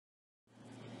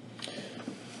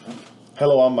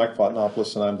Hello, I'm Mike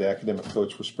Fotenopoulos, and I'm the academic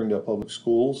coach for Springdale Public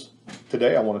Schools.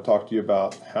 Today I want to talk to you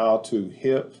about how to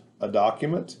HIPP a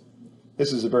document.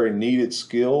 This is a very needed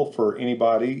skill for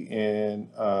anybody in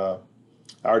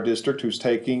our district who's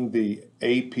taking the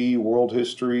AP World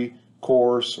History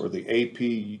course or the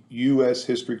AP US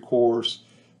History course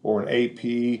or an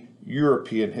AP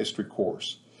European History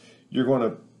course. You're going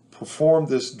to perform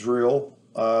this drill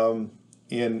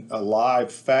in a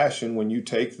live fashion when you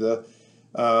take the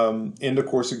end of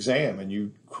course exam and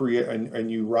you create and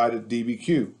you write a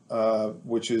DBQ,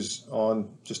 which is on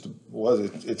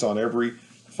it's on every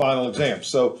final exam.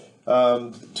 So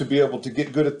to be able to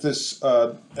get good at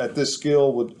this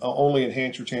skill would only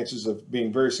enhance your chances of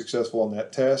being very successful on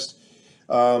that test.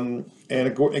 And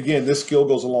again, this skill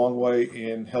goes a long way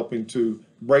in helping to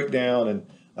break down and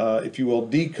if you will,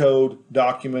 decode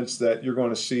documents that you're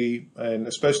going to see, and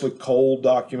especially cold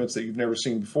documents that you've never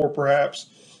seen before perhaps.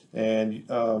 And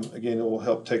again, it will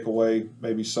help take away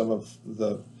maybe some of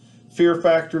the fear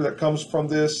factor that comes from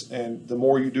this, and the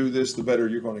more you do this, the better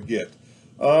you're going to get.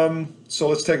 So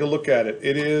let's take a look at it.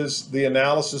 It is the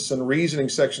analysis and reasoning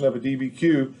section of a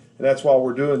DBQ, and that's why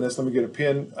we're doing this. Let me get a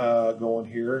pen going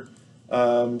here.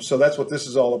 So that's what this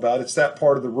is all about. It's that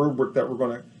part of the rubric that we're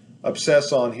going to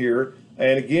obsess on here.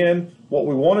 And again, what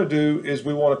we want to do is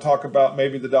we want to talk about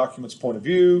maybe the document's point of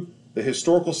view, the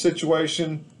historical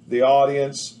situation, the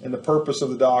audience, and the purpose of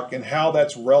the doc, and how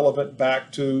that's relevant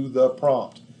back to the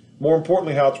prompt. More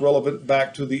importantly, how it's relevant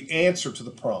back to the answer to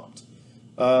the prompt.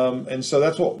 And so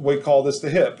that's what we call this the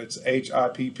HIPP. It's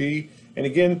HIPP. And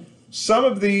again, some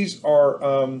of these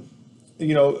are,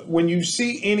 you know, when you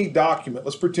see any document,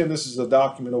 let's pretend this is a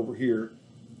document over here.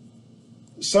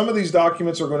 Some of these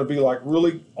documents are going to be like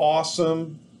really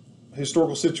awesome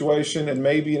historical situation and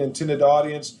maybe an intended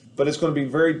audience, but it's going to be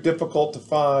very difficult to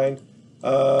find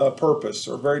purpose,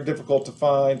 or very difficult to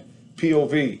find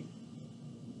POV.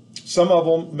 Some of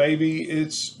them, maybe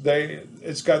it's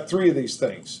got three of these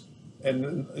things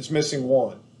and it's missing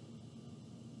one.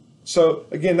 So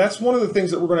again, that's one of the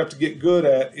things that we're going to have to get good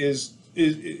at is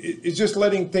just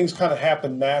letting things kind of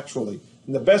happen naturally.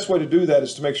 And the best way to do that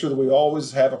is to make sure that we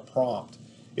always have a prompt.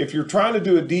 If you're trying to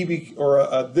do a DB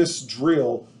or this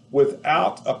drill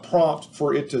without a prompt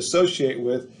for it to associate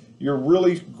with, you're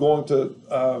really going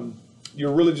to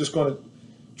you're really just going to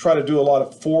try to do a lot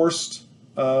of forced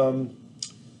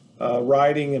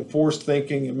writing and forced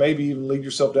thinking, and maybe even lead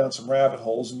yourself down some rabbit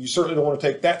holes. And you certainly don't want to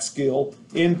take that skill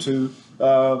into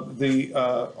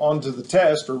onto the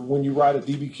test or when you write a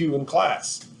DBQ in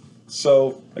class.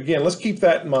 So again, let's keep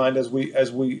that in mind as we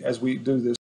do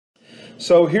this.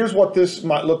 So here's what this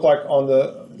might look like on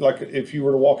the, like if you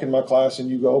were to walk in my class and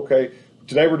you go, okay,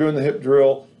 today we're doing the HIPP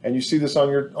drill, and you see this on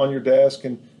your desk,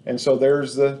 and so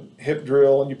there's the HIPP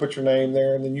drill, and you put your name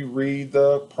there, and then you read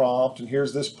the prompt, and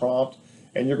here's this prompt,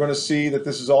 and you're going to see that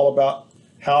this is all about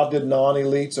how did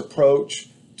non-elites approach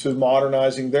to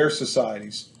modernizing their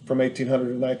societies from 1800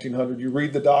 to 1900. You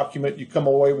read the document, you come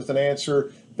away with an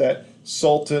answer that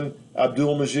Sultan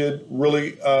Abdul-Majid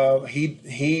really,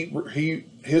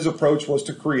 his approach was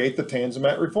to create the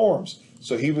Tanzimat reforms.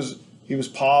 So he was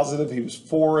positive, he was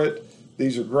for it.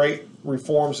 These are great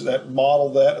reforms that model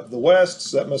that of the West,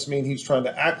 so that must mean he's trying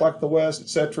to act like the West,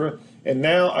 etc. And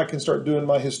now I can start doing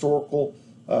my historical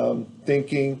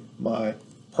thinking, my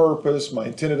purpose, my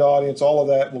intended audience, all of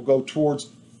that will go towards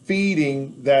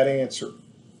feeding that answer,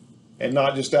 and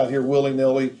not just out here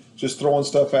willy-nilly just throwing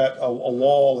stuff at a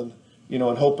wall and, you know,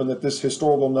 and hoping that this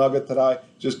historical nugget that I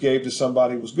just gave to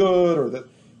somebody was good, or that,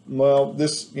 well,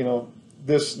 this, you know,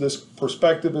 this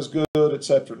perspective is good,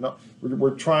 etc. No,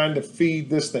 we're trying to feed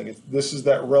this thing. This is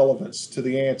that relevance to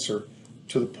the answer,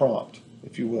 to the prompt,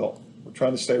 if you will. We're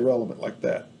trying to stay relevant like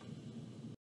that.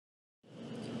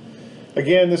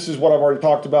 Again, this is what I've already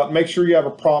talked about. Make sure you have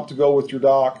a prompt to go with your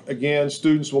doc. Again,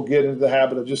 students will get into the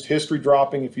habit of just history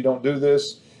dropping if you don't do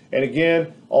this. And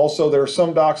again, also there are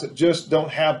some docs that just don't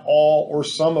have all or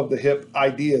some of the HIPP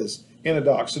ideas in a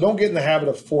doc. So don't get in the habit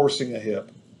of forcing a HIPP.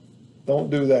 Don't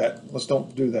do that. Let's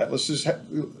don't do that. Let's just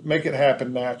make it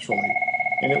happen naturally,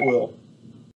 and it will.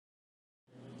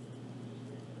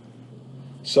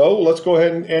 So let's go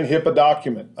ahead and HIPP a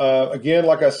document. Again,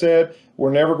 like I said,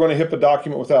 we're never going to HIPP a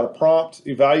document without a prompt.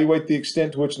 Evaluate the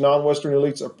extent to which non-Western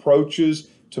elites' approaches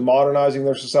to modernizing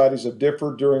their societies have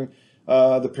differed during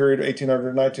the period of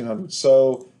 1800 to 1900.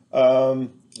 So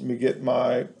let me get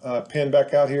my pen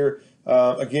back out here.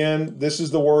 Again, this is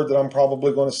the word that I'm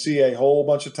probably going to see a whole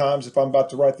bunch of times if I'm about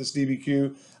to write this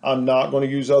DBQ. I'm not going to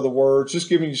use other words, just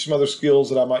giving you some other skills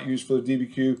that I might use for the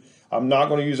DBQ. I'm not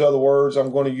going to use other words.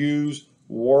 I'm going to use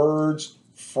words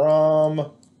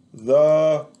from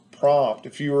the prompt.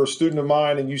 If you were a student of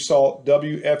mine and you saw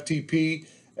WFTP,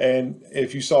 and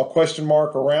if you saw a question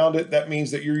mark around it, that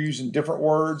means that you're using different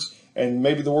words, and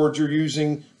maybe the words you're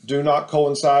using do not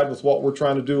coincide with what we're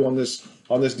trying to do on this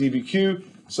DBQ.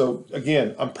 So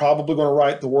again, I'm probably going to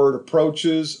write the word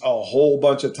approaches a whole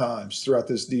bunch of times throughout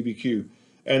this DBQ.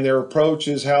 And their approach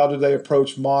is, how do they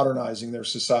approach modernizing their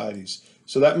societies?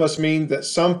 So that must mean that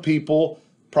some people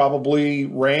probably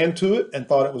ran to it and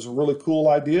thought it was a really cool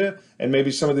idea, and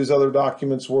maybe some of these other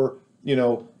documents were,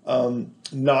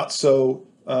 not so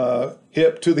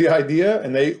hip to the idea,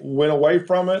 and they went away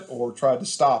from it or tried to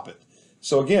stop it.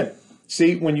 So again,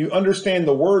 see, when you understand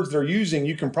the words they're using,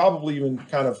 you can probably even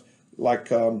kind of like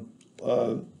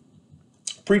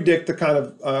predict the kind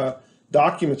of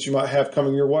documents you might have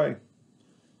coming your way.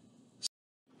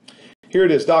 Here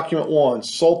it is, document 1,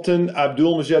 Sultan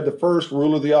Abdulmajid I,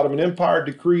 ruler of the Ottoman Empire,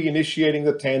 decree initiating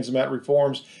the Tanzimat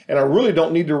reforms. And I really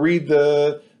don't need to read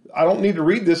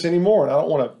this anymore, and I don't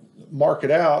want to mark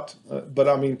it out, but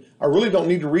I mean, I really don't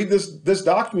need to read this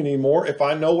document anymore if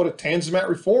I know what a Tanzimat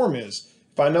reform is.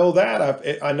 If I know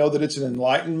that, I know that it's an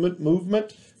enlightenment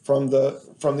movement from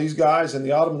these guys in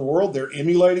the Ottoman world. They're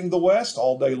emulating the West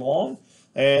all day long,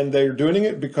 and they're doing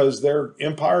it because their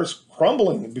empire is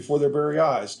crumbling before their very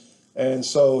eyes. And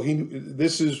so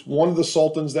this is one of the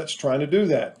sultans that's trying to do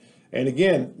that. And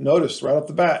again, notice right off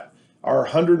the bat, our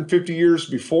 150 years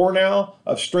before now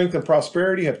of strength and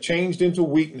prosperity have changed into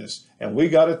weakness, and we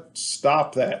got to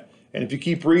stop that. And if you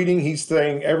keep reading, he's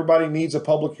saying everybody needs a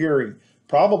public hearing.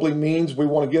 Probably means we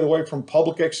want to get away from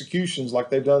public executions like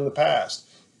they've done in the past.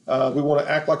 We want to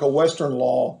act like a Western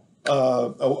law,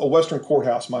 a Western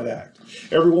courthouse might act.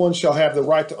 Everyone shall have the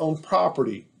right to own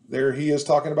property. There he is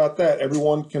talking about that.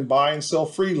 Everyone can buy and sell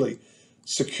freely.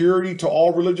 Security to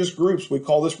all religious groups. We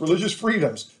call this religious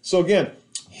freedoms. So again,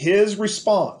 his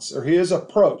response or his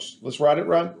approach, let's write it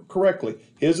right correctly.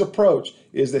 His approach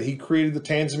is that he created the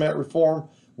Tanzimat reform,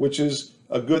 which is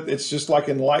it's just like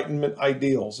Enlightenment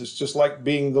ideals. It's just like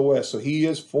being the West. So he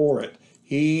is for it.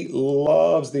 He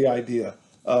loves the idea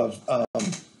of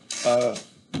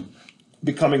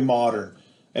becoming modern.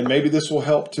 And maybe this will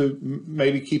help to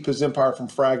maybe keep his empire from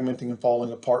fragmenting and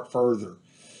falling apart further.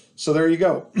 So there you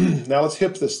go. Now let's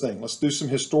HIPP this thing. Let's do some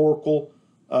historical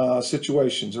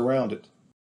situations around it.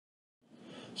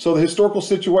 So the historical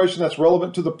situation that's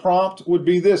relevant to the prompt would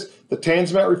be this. The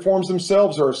Tanzimat reforms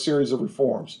themselves are a series of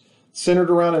reforms centered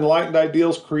around enlightened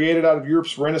ideals created out of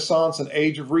Europe's Renaissance and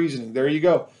Age of Reasoning. There you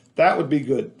go. That would be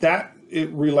good. It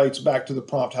relates back to the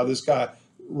prompt, how this guy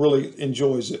really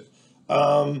enjoys it.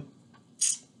 The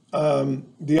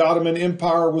Ottoman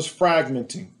Empire was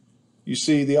fragmenting. You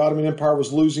see, the Ottoman Empire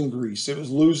was losing Greece. It was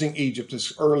losing Egypt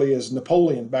as early as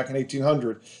Napoleon back in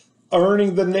 1800,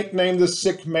 earning the nickname the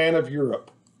sick man of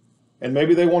Europe. And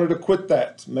maybe they wanted to quit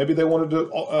that. Maybe they wanted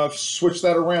to switch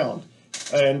that around.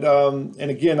 And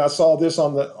again, I saw this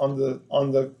on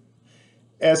the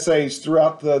essays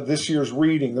throughout this year's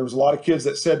reading. There was a lot of kids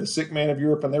that said the sick man of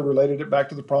Europe, and they related it back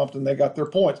to the prompt, and they got their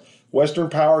points. Western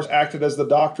powers acted as the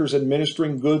doctors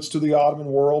administering goods to the Ottoman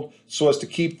world so as to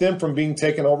keep them from being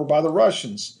taken over by the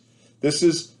Russians. This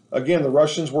is, again, the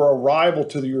Russians were a rival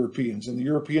to the Europeans, and the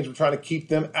Europeans were trying to keep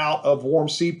them out of warm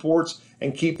seaports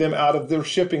and keep them out of their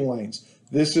shipping lanes.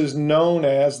 This is known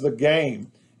as the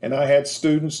game. And I had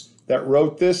students that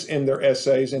wrote this in their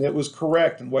essays, and it was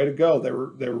correct, and way to go. They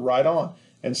were right on.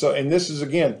 And so, and this is,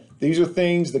 again, these are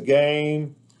things, the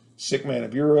game, sick man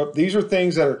of Europe, these are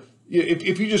things that are,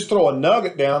 if you just throw a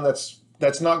nugget down, that's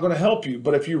not going to help you.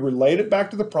 But if you relate it back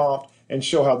to the prompt and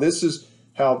show how this is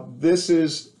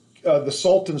the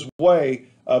Sultan's way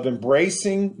of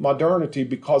embracing modernity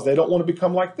because they don't want to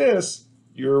become like this,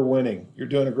 you're winning. You're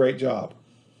doing a great job.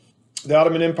 The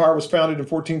Ottoman Empire was founded in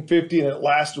 1450, and it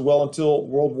lasted well until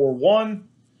World War I.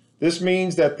 This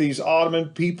means that these Ottoman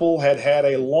people had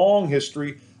a long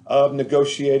history of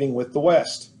negotiating with the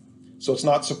West. So it's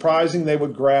not surprising they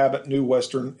would grab at new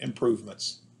Western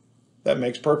improvements. That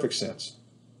makes perfect sense.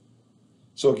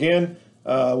 So again,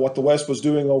 what the West was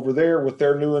doing over there with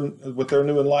their new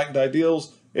enlightened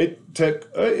ideals, it took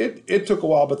a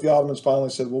while, but the Ottomans finally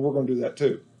said, well, we're going to do that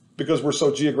too, because we're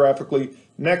so geographically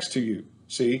next to you.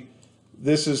 See,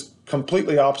 this is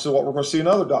completely opposite of what we're going to see in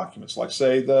other documents, like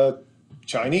say the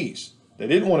Chinese. They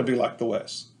didn't want to be like the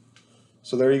West.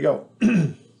 So there you go.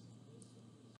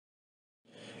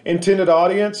 Intended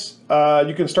audience,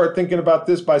 you can start thinking about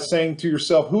this by saying to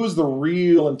yourself, who is the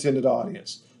real intended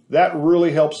audience? That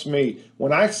really helps me.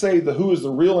 When I say who is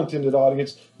the real intended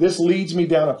audience, this leads me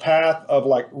down a path of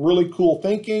like really cool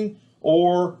thinking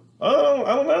or, oh,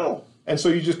 I don't know. And so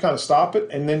you just kind of stop it,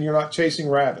 and then you're not chasing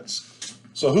rabbits.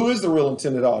 So who is the real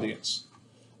intended audience?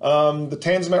 The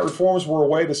Tanzimat reforms were a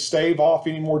way to stave off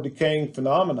any more decaying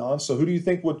phenomenon. So who do you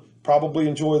think would probably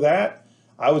enjoy that?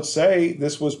 I would say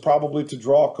this was probably to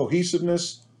draw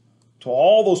cohesiveness to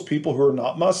all those people who are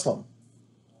not Muslim.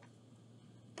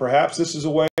 Perhaps this is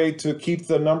a way to keep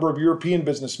the number of European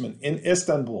businessmen in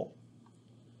Istanbul.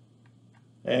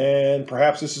 And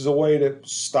perhaps this is a way to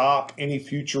stop any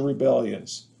future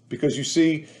rebellions. Because you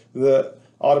see, the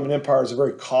Ottoman Empire is a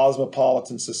very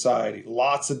cosmopolitan society,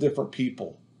 lots of different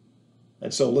people.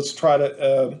 And so let's try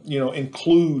to,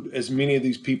 include as many of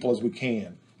these people as we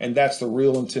can. And that's the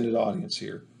real intended audience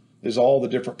here, is all the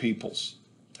different peoples.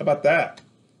 How about that?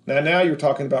 Now you're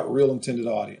talking about real intended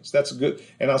audience. That's good.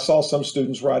 And I saw some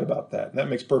students write about that. And that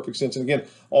makes perfect sense. And again,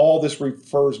 all this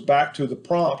refers back to the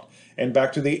prompt and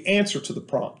back to the answer to the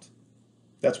prompt.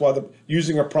 That's why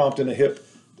using a prompt in a HIPP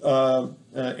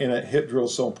drill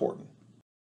is so important.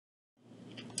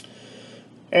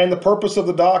 And the purpose of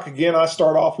the doc, again, I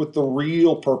start off with the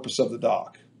real purpose of the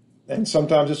doc. And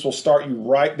sometimes this will start you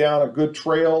right down a good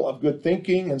trail of good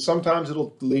thinking, and sometimes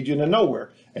it'll lead you into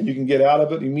nowhere. And you can get out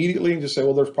of it immediately and just say,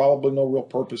 well, there's probably no real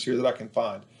purpose here that I can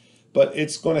find. But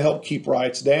it's going to help keep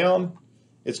riots down.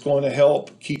 It's going to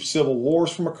help keep civil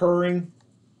wars from occurring.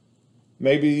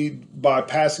 Maybe by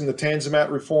passing the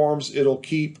Tanzimat reforms, it'll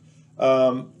keep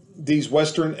these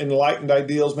Western enlightened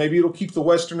ideals. Maybe it'll keep the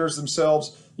Westerners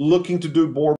themselves looking to do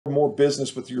more and more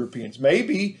business with Europeans.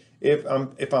 Maybe if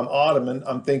I'm Ottoman,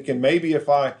 I'm thinking maybe if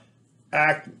I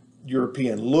act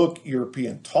European, look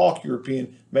European, talk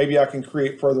European, maybe I can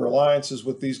create further alliances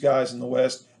with these guys in the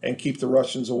West and keep the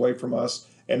Russians away from us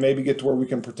and maybe get to where we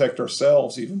can protect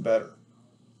ourselves even better.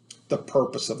 The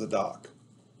purpose of the doc.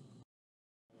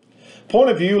 Point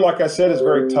of view, like I said, is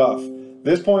very tough.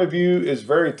 This point of view is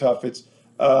very tough. It's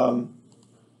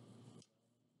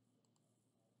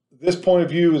this point of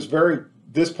view is very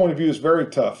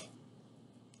tough.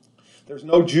 There's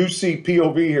no juicy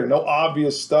POV here, no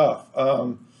obvious stuff.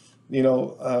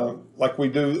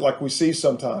 Like we see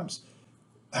sometimes.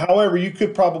 However, you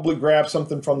could probably grab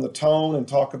something from the tone and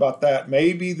talk about that.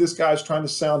 Maybe this guy's trying to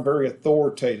sound very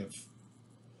authoritative.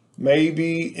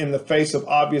 Maybe in the face of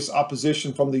obvious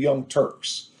opposition from the Young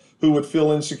Turks, who would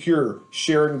feel insecure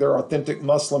sharing their authentic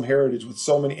Muslim heritage with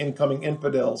so many incoming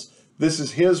infidels. This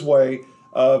is his way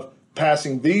of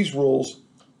passing these rules.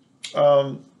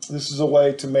 This is a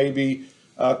way to maybe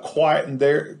quieten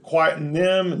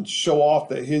them and show off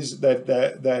that he's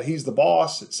the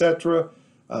boss, etc.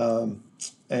 And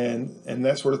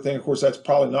that sort of thing. Of course, that's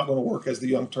probably not going to work as the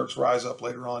Young Turks rise up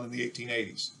later on in the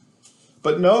 1880s.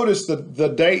 But notice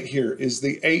the date here is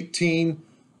the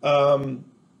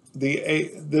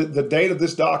date of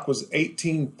this doc was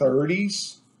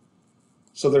 1830s.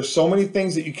 So there's so many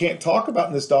things that you can't talk about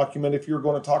in this document if you're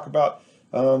going to talk about,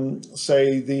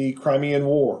 say, the Crimean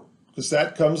War, because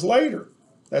that comes later.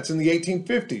 That's in the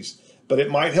 1850s. But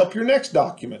it might help your next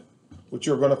document, which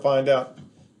you're going to find out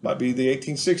might be the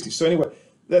 1860s. So anyway,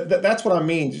 that's what I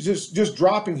mean. Just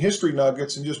dropping history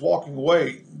nuggets and just walking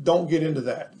away. Don't get into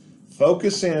that.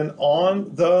 Focus in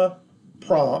on the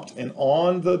prompt and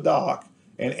on the doc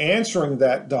and answering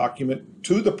that document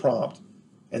to the prompt.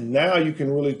 And now you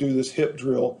can really do this HIPP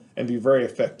drill and be very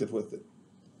effective with it.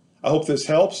 I hope this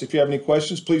helps. If you have any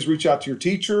questions, please reach out to your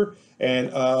teacher and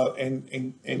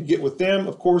get with them.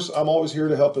 Of course, I'm always here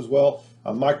to help as well.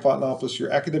 I'm Mike Fontopoulos,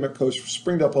 your academic coach for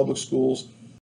Springdale Public Schools.